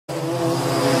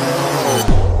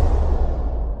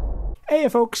Hey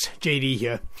folks, JD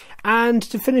here, and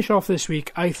to finish off this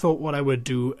week I thought what I would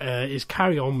do is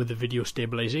carry on with the video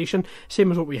stabilization,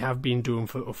 same as what we have been doing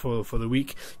for the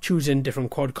week, choosing different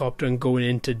quadcopter and going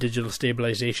into digital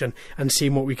stabilization and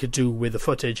seeing what we could do with the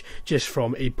footage just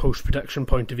from a post-production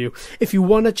point of view. If you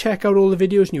want to check out all the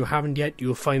videos and you haven't yet,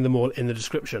 you'll find them all in the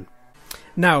description.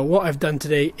 Now, what I've done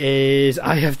today is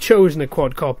I have chosen a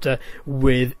quadcopter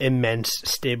with immense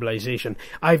stabilization.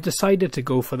 I've decided to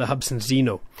go for the Hubsan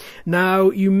Zino. Now,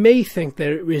 you may think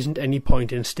there isn't any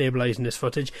point in stabilizing this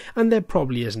footage, and there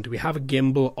probably isn't. We have a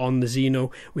gimbal on the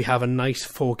Zino, we have a nice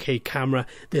 4K camera.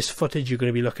 This footage you're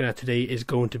going to be looking at today is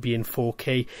going to be in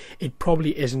 4K. It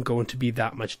probably isn't going to be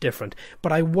that much different,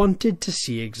 but I wanted to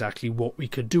see exactly what we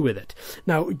could do with it.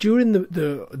 Now, during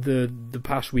the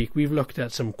past week, we've looked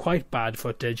at some quite bad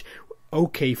footage,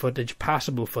 okay footage,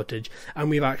 passable footage, and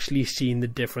we've actually seen the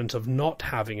difference of not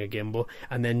having a gimbal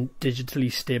and then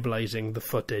digitally stabilizing the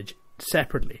footage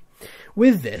separately.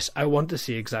 With this, I want to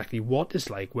see exactly what it's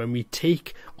like when we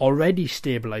take already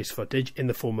stabilized footage in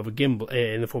the form of a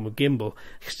gimbal,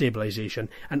 stabilization,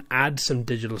 and add some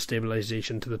digital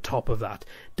stabilization to the top of that.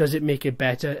 Does it make it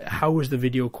better? How is the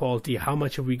video quality? How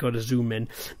much have we got to zoom in?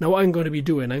 Now, what I'm going to be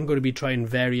doing, I'm going to be trying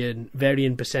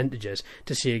varying percentages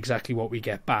to see exactly what we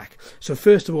get back. So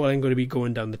first of all, I'm going to be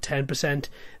going down to 10%,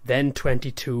 then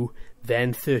 22,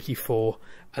 then 34,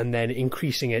 and then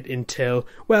increasing it until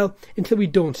we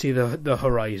don't see the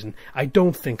horizon. I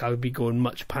don't think I'll be going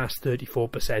much past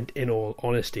 34% in all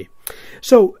honesty.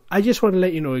 So I just want to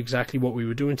let you know exactly what we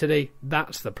were doing today.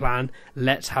 That's the plan.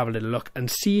 Let's have a little look and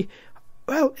see,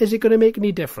 well, is it going to make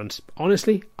any difference?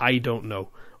 Honestly, I don't know.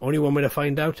 Only one way to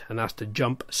find out, and that's to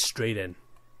jump straight in.